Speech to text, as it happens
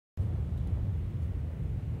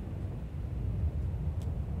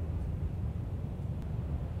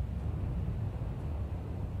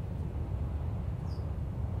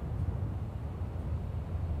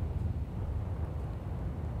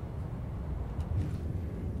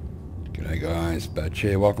G'day guys, Bad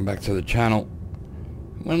Chair, welcome back to the channel.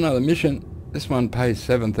 Want another mission? This one pays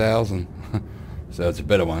 7,000, so it's a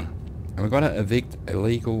better one. And we've got to evict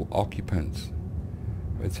illegal occupants.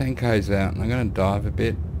 We're 10k's out and I'm going to dive a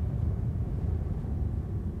bit.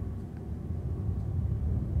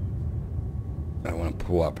 I want to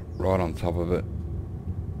pull up right on top of it.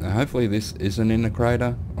 Now hopefully this isn't in the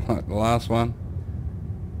crater like the last one.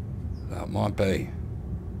 That might be.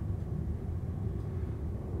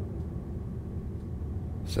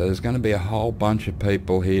 So there's going to be a whole bunch of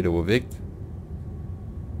people here to evict.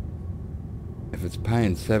 If it's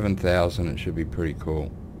paying 7,000, it should be pretty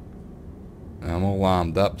cool. Now I'm all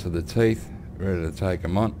armed up to the teeth, ready to take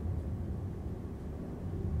them on.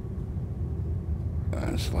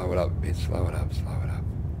 Slow it up a bit, slow it up, slow it up.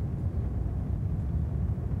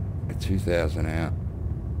 Get 2,000 out.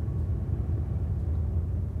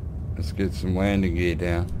 Let's get some landing gear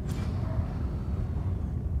down.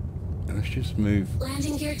 Let's just move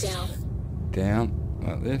landing gear down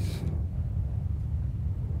like this.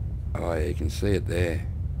 Oh yeah, you can see it there.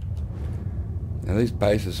 Now these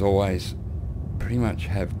bases always pretty much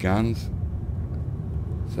have guns,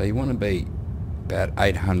 so you want to be about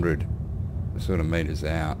 800 sort of meters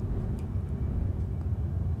out.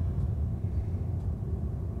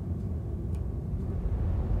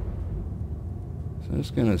 So I'm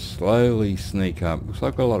just going to slowly sneak up. Looks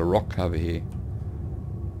like I've got a lot of rock cover here,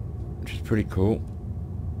 which is pretty cool.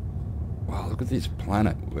 Wow, look at this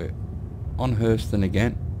planet. We're on Hurston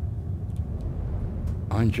again.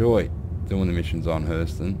 I enjoy doing the missions on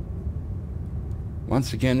Hurston.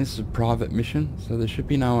 Once again, this is a private mission, so there should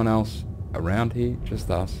be no one else around here,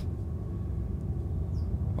 just us.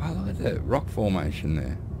 Wow, look at that rock formation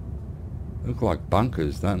there. They look like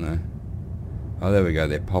bunkers, don't they? Oh, there we go,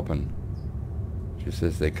 they're popping. Just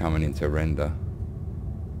as they're coming into render.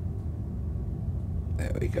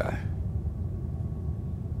 There we go.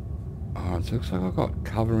 Oh, it looks like I've got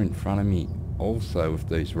cover in front of me also with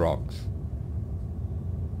these rocks.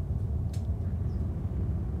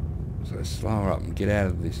 So slow her up and get out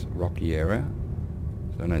of this rocky area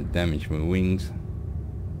so I don't damage my wings.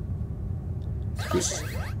 Caution.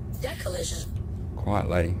 Deck collision. Quiet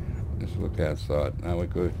lady. Let's look outside. No, we're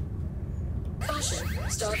good. Caution.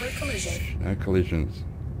 Starboard collision. No collisions.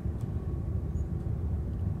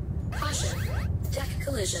 Caution. Deck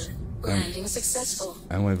collision. Landing successful.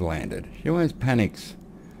 And we've landed. She always panics.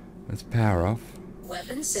 Let's power off.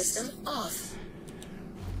 Weapon system off.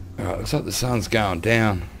 Alright, looks like the sun's going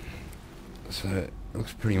down. So it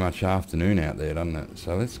looks pretty much afternoon out there, doesn't it?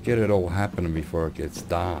 So let's get it all happening before it gets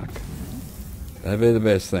dark. That'd be the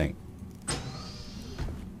best thing.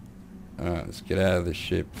 Alright, let's get out of the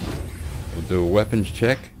ship. We'll do a weapons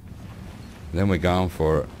check. Then we're going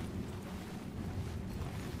for it.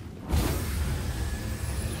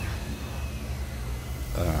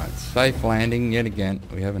 Alright, safe landing yet again.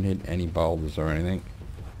 We haven't hit any boulders or anything.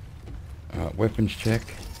 Alright, weapons check.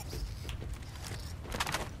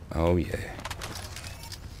 Oh yeah.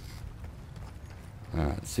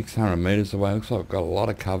 Alright, 600 meters away. Looks like we've got a lot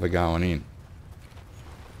of cover going in.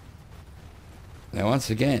 Now once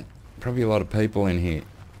again, probably a lot of people in here.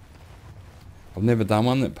 I've never done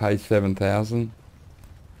one that paid 7,000.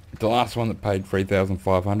 The last one that paid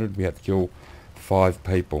 3,500, we had to kill 5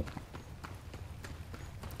 people.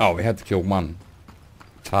 Oh, we had to kill one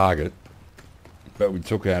target, but we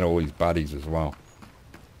took out all his buddies as well.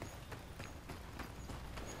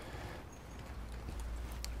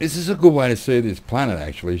 This is a good way to see this planet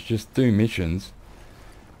actually, is just do missions,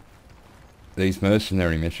 these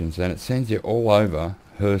mercenary missions, and it sends you all over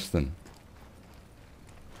Hurston.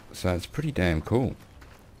 So it's pretty damn cool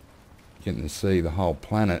getting to see the whole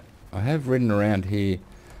planet. I have ridden around here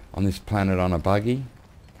on this planet on a buggy,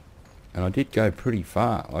 and I did go pretty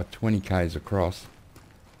far, like 20k's across,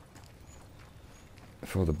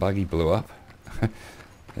 before the buggy blew up.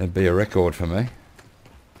 That'd be a record for me.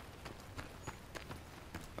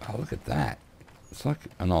 Oh, look at that. It's like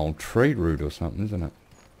an old tree root or something, isn't it?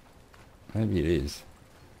 Maybe it is.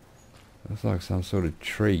 Looks like some sort of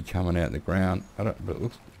tree coming out of the ground. I don't, but it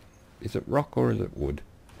looks, is it rock or is it wood?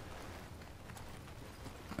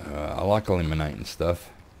 I like eliminating stuff.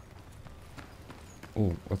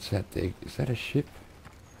 Oh, what's that there? Is that a ship?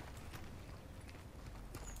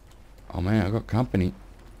 Oh man, I got company.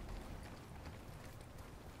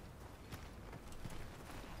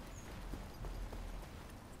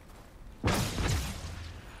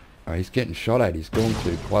 Oh, he's getting shot at. He's going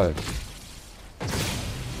too close.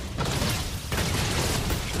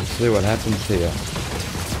 Let's see what happens here.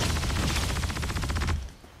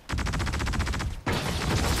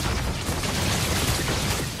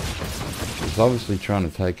 He's obviously trying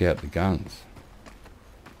to take out the guns.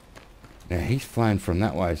 Now he's flying from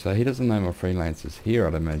that way, so he doesn't know my freelancer's here,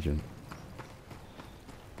 I'd imagine.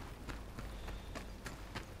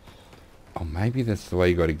 Oh, maybe that's the way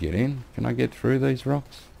you got to get in. Can I get through these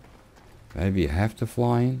rocks? Maybe you have to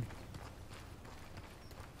fly in.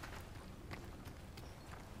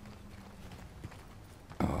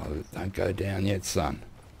 Oh, don't go down yet, son.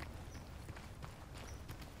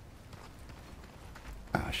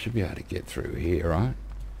 Oh, I should be able to get through here, right?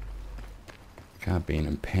 Can't be an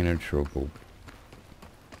impenetrable.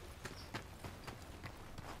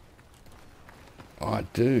 Oh,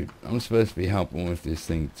 dude, I'm supposed to be helping with this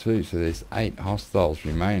thing too, so there's 8 hostiles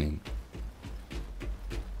remaining.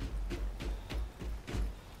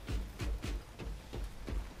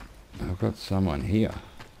 I've got someone here.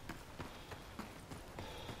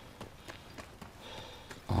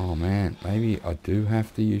 Oh man, maybe I do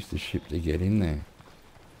have to use the ship to get in there.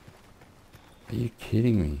 Are you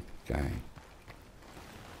kidding me, gang?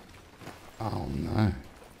 Oh no.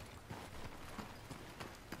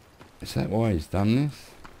 Is that why he's done this?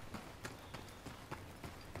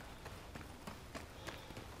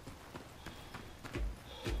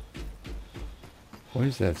 What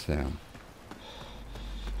is that sound?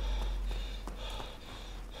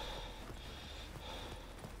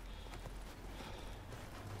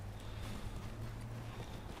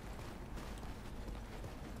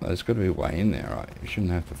 There's got to be a way in there, right? You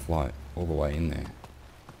shouldn't have to fly all the way in there.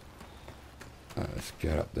 Let's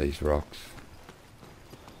get up these rocks.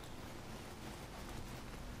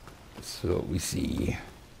 So what we see.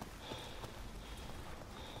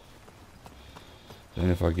 Then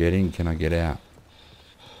if I get in, can I get out?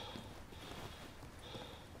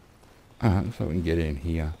 Alright, so we can get in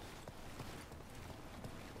here.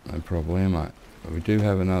 No problemo. But we do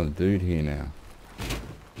have another dude here now.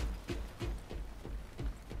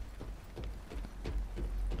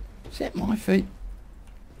 Is that my feet?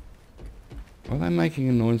 Are they making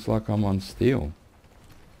a noise like I'm on steel?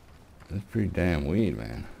 That's pretty damn weird,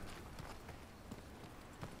 man.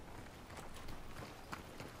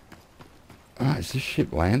 Alright, is this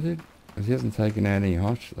ship landed? Because he hasn't taken out any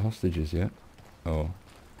hostages yet. Or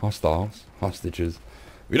hostiles. Hostages.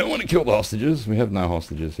 We don't want to kill the hostages. We have no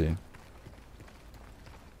hostages here.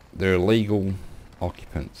 They're illegal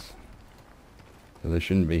occupants. So they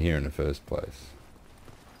shouldn't be here in the first place.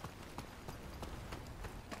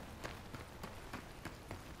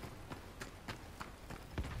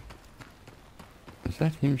 Is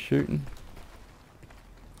that him shooting?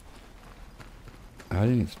 I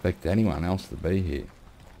didn't expect anyone else to be here.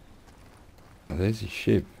 Oh, there's his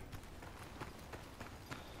ship.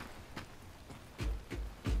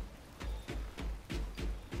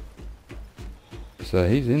 So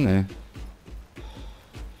he's in there.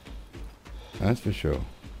 That's for sure.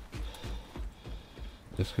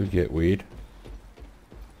 This could get weird.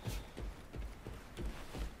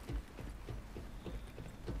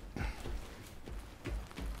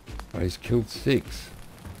 Oh, he's killed 6.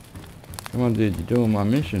 Come on, dude, you're doing my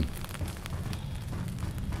mission.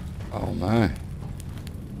 Oh no.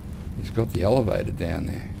 He's got the elevator down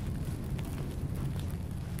there.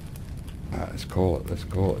 Alright, let's call it. Let's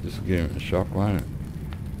call it. This will give him a shock, won't it?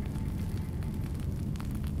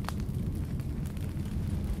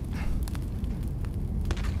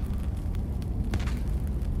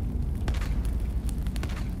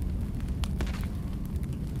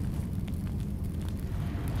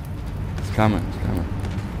 It's coming. It's coming.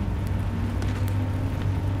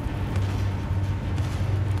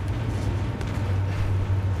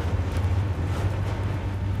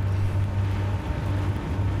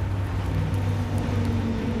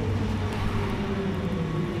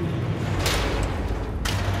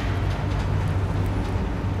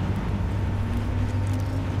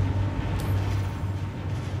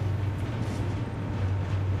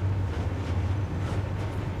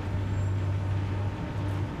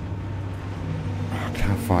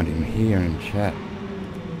 Find him here in chat.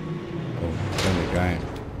 Oh, there we go.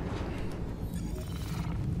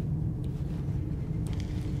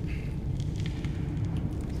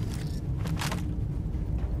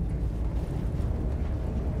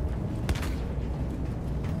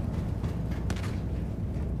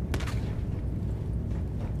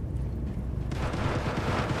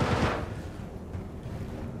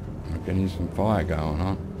 I can hear some fire going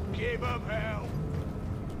on. Keep up, hell.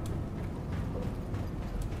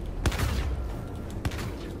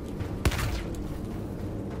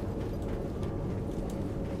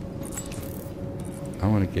 I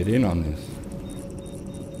want to get in on this.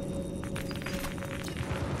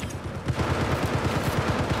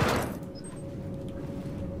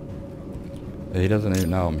 He doesn't even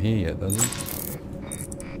know I'm here yet, does he?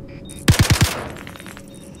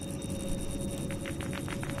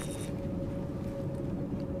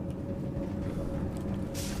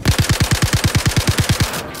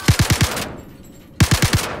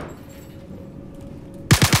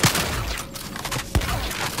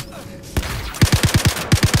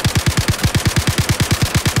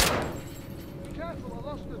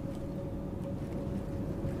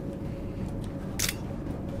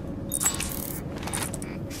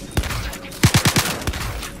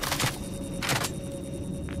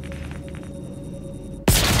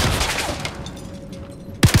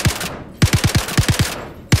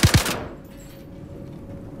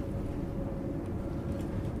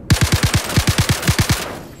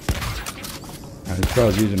 This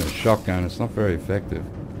guy's using a shotgun. It's not very effective.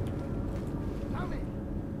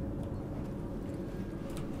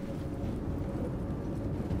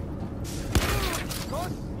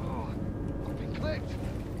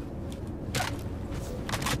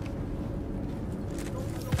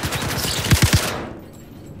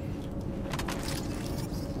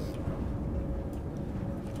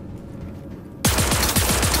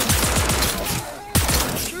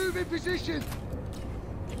 Move in position.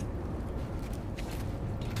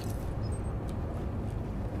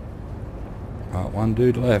 Right, one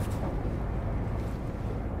dude left.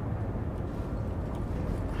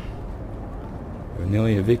 We've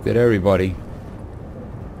nearly evicted everybody.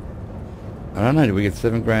 I don't know, do we get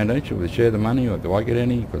 7 grand each, or we share the money, or do I get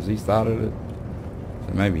any, because he started it?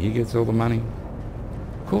 So maybe he gets all the money.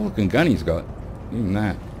 Cool looking gun he's got, even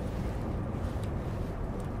that.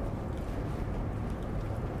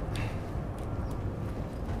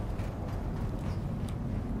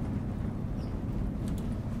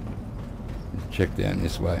 Check down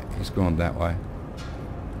this way. He's gone that way.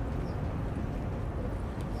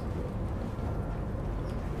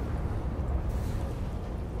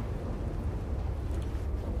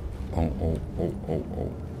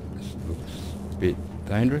 Oh. This looks a bit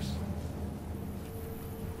dangerous.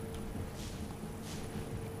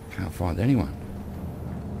 Can't find anyone.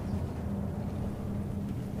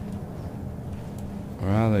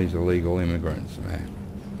 Where are these illegal immigrants, man?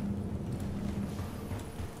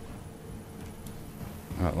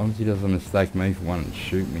 As long as he doesn't mistake me for one and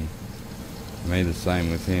shoot me. Me the same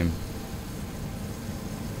with him.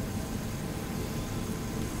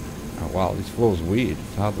 Oh wow, this floor's weird.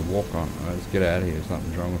 It's hard to walk on. Alright, let's get out of here.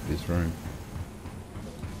 Something's wrong with this room.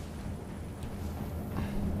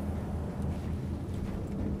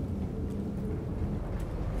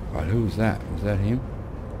 Right, who was that? Was that him?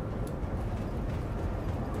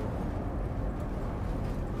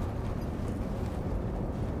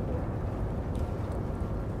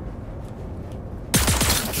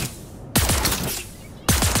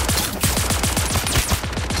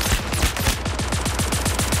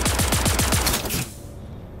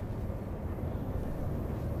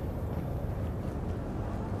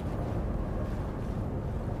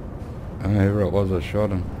 Whoever it was, I shot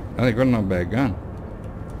him. I think I got no bad gun.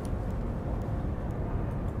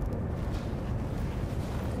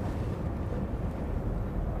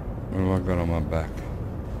 What have I got on my back?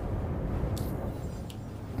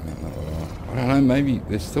 I don't know, maybe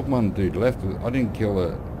there's still one dude left. I didn't kill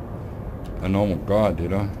a normal guy,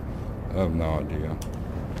 did I? I have no idea.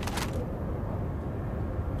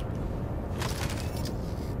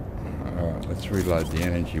 Alright, let's reload the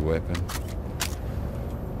energy weapon.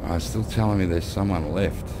 Oh, it's still telling me there's someone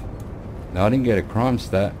left. Now, I didn't get a crime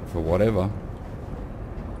stat for whatever.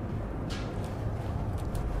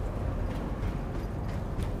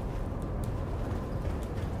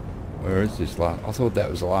 Where is this last? I thought that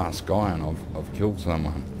was the last guy and I've killed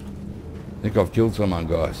someone. I think I've killed someone,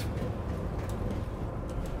 guys.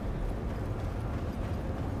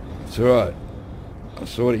 It's alright. I'm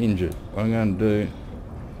sort of injured. What I'm going to do...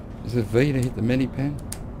 Is it V to hit the mini-pen?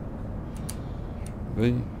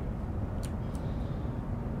 V?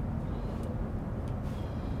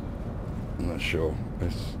 I'm not sure.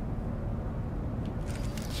 It's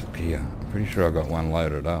up here. I'm pretty sure I got one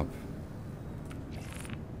loaded up.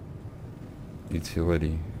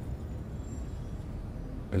 Utility.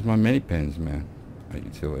 Where's my mini-pens, man? At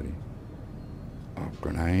utility. Oh,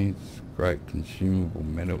 grenades. Great consumable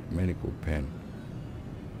medical pen.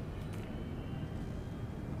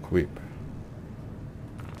 Equip.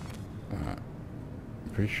 Alright.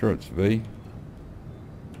 I'm pretty sure it's V.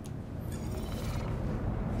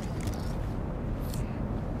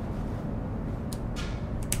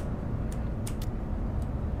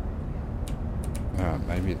 Alright,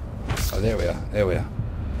 maybe... Oh, there we are. There we are.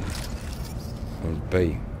 It was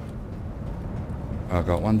B. I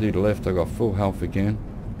got one dude left. I got full health again.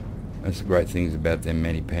 That's the great things about them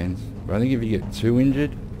medipens. But I think if you get too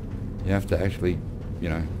injured, you have to actually, you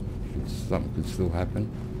know, something could still happen.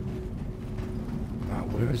 Oh,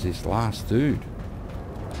 where is this last dude?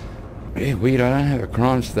 Yeah, weird, I don't have a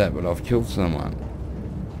crime stat, but I've killed someone.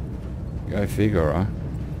 Go figure, right?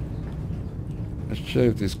 Let's see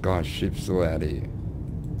if this guy's ship's still out here.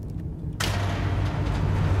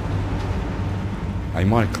 He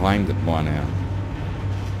might have claimed it by now.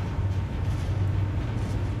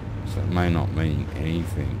 So it may not mean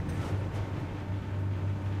anything.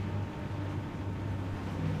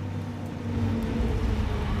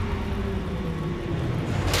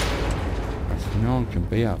 So no one can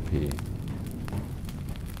be up here.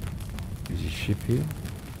 Is his ship here?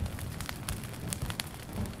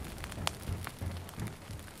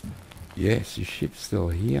 Yes, his ship's still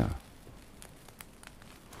here.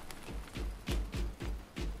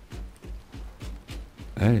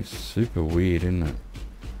 That is super weird, isn't it?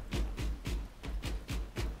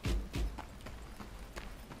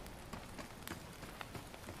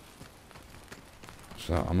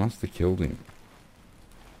 So I must have killed him.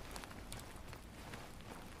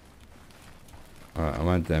 Alright, I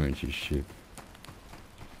won't damage his ship.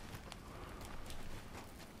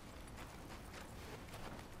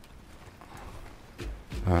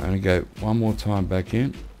 Alright, I'm gonna go one more time back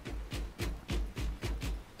in.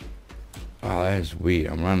 Oh, that is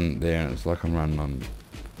weird. I'm running there and it's like I'm running on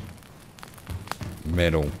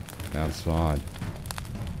metal outside.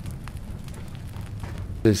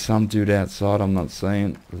 There's some dude outside I'm not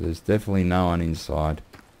seeing. There's definitely no one inside.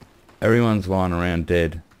 Everyone's lying around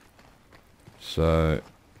dead. So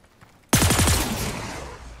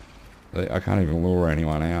I can't even lure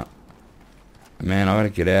anyone out. Man, I gotta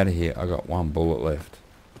get out of here. I got one bullet left.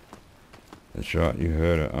 That's right, you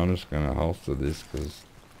heard it. I'm just gonna holster this because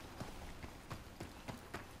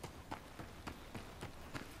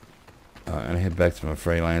I'm gonna head back to my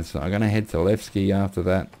freelancer. I'm gonna head to Levski after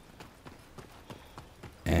that.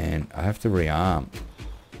 And I have to rearm.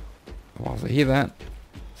 Oh, so hear that?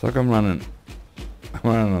 It's like I'm running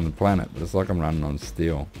on the planet, but it's like I'm running on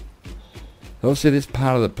steel. Also, this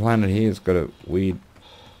part of the planet here has got a weird...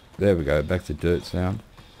 There we go, back to dirt sound.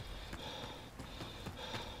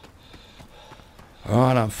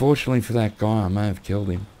 Alright, unfortunately for that guy, I may have killed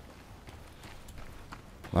him.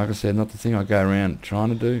 Like I said, not the thing I go around trying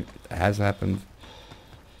to do. It has happened.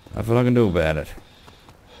 Nothing I can do about it.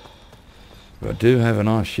 But I do have a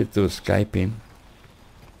nice ship to escape in.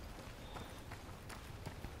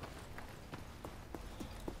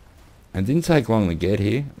 And it didn't take long to get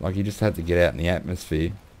here. Like, you just had to get out in the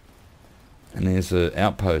atmosphere. And there's an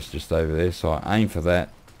outpost just over there, so I aim for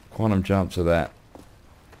that. Quantum jump to that.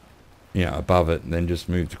 You know, above it, and then just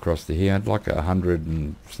moved across to here. I had like 100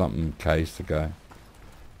 and something Ks to go.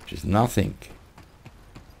 Which is nothing.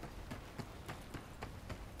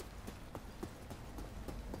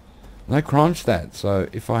 No crime stat, so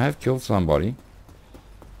if I have killed somebody,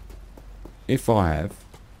 I've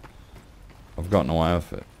gotten away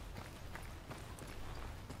with it.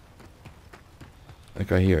 I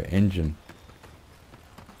think I hear an engine.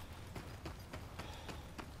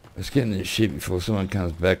 Let's get in this ship before someone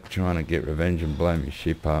comes back trying to get revenge and blow my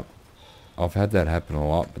ship up. I've had that happen a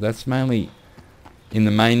lot, but that's mainly in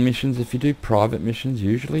the main missions. If you do private missions,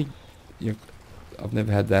 usually, I've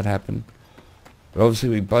never had that happen. But obviously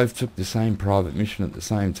we both took the same private mission at the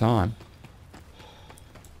same time.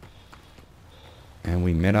 And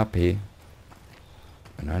we met up here.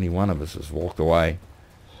 And only one of us has walked away.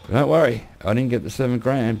 But don't worry, I didn't get the 7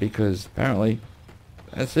 grand because apparently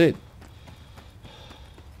that's it.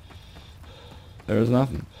 There is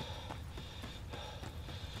nothing.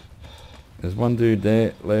 There's one dude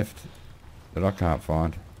there left that I can't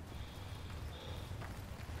find.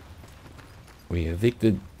 We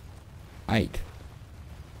evicted 8.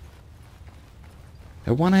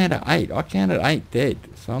 And 1 out of 8. I counted 8 dead.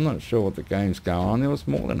 So I'm not sure what the game's going on. There was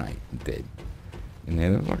more than 8 dead in there.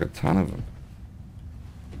 There was like a ton of them.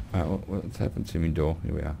 Alright, what's happened to me door?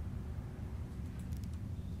 Here we are.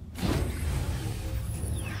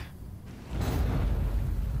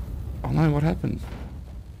 Oh no, what happened?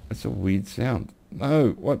 That's a weird sound. No,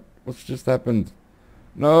 what's just happened?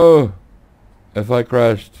 No! If I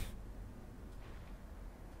crashed.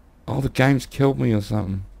 Oh, the game's killed me or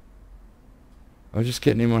something. I was just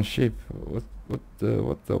getting in my ship. What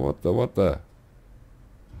the?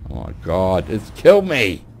 Oh my god, it's killed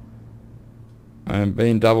me! I am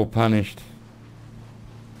being double punished.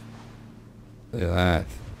 Look at that.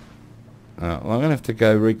 Well, I'm going to have to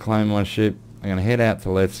go reclaim my ship. I'm going to head out to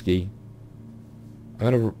Levski. I've got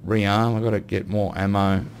to rearm. I've got to get more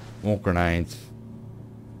ammo, more grenades.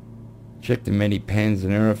 Check Check the many pens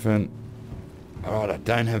and everything. Alright, I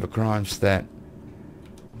don't have a crime stat.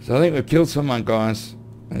 So I think we've killed someone, guys.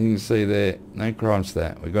 As you can see there, no crime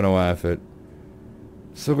stat. We got away with it.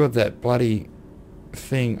 Still got that bloody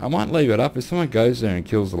thing. I might leave it up. If someone goes there and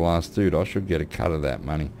kills the last dude, I should get a cut of that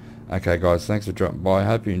money. Okay, guys, thanks for dropping by.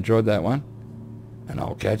 Hope you enjoyed that one. And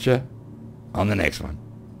I'll catch you on the next one.